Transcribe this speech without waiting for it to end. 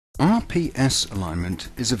RPS alignment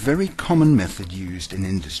is a very common method used in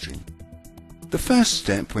industry. The first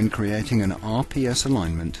step when creating an RPS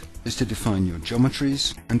alignment is to define your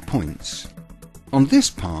geometries and points. On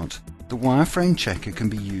this part, the wireframe checker can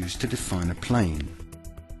be used to define a plane.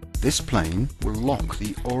 This plane will lock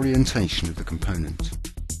the orientation of the component.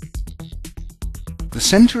 The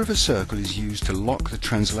center of a circle is used to lock the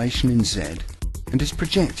translation in Z and is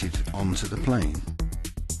projected onto the plane.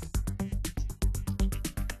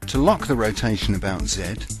 To lock the rotation about Z,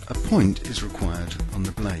 a point is required on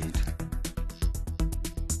the blade.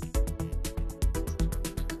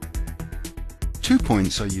 Two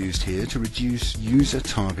points are used here to reduce user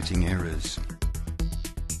targeting errors.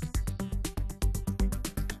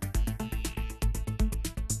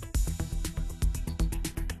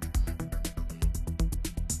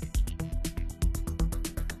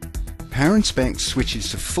 PowerINSPECT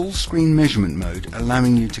switches to full screen measurement mode,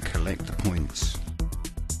 allowing you to collect the points.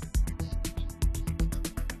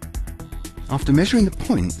 After measuring the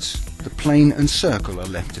points, the plane and circle are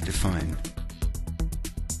left to define.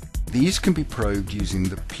 These can be probed using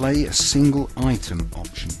the Play a Single Item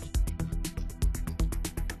option.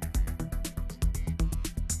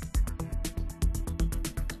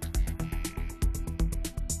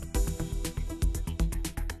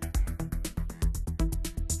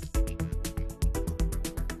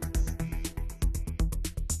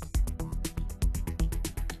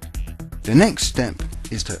 The next step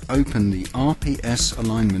is to open the RPS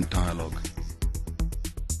Alignment dialog.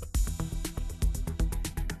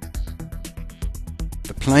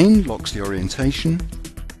 The plane locks the orientation,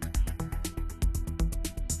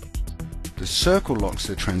 the circle locks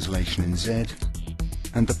the translation in Z,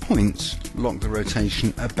 and the points lock the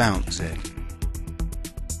rotation about Z.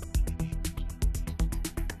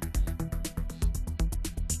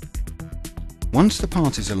 Once the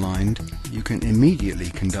part is aligned, you can immediately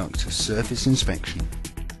conduct a surface inspection.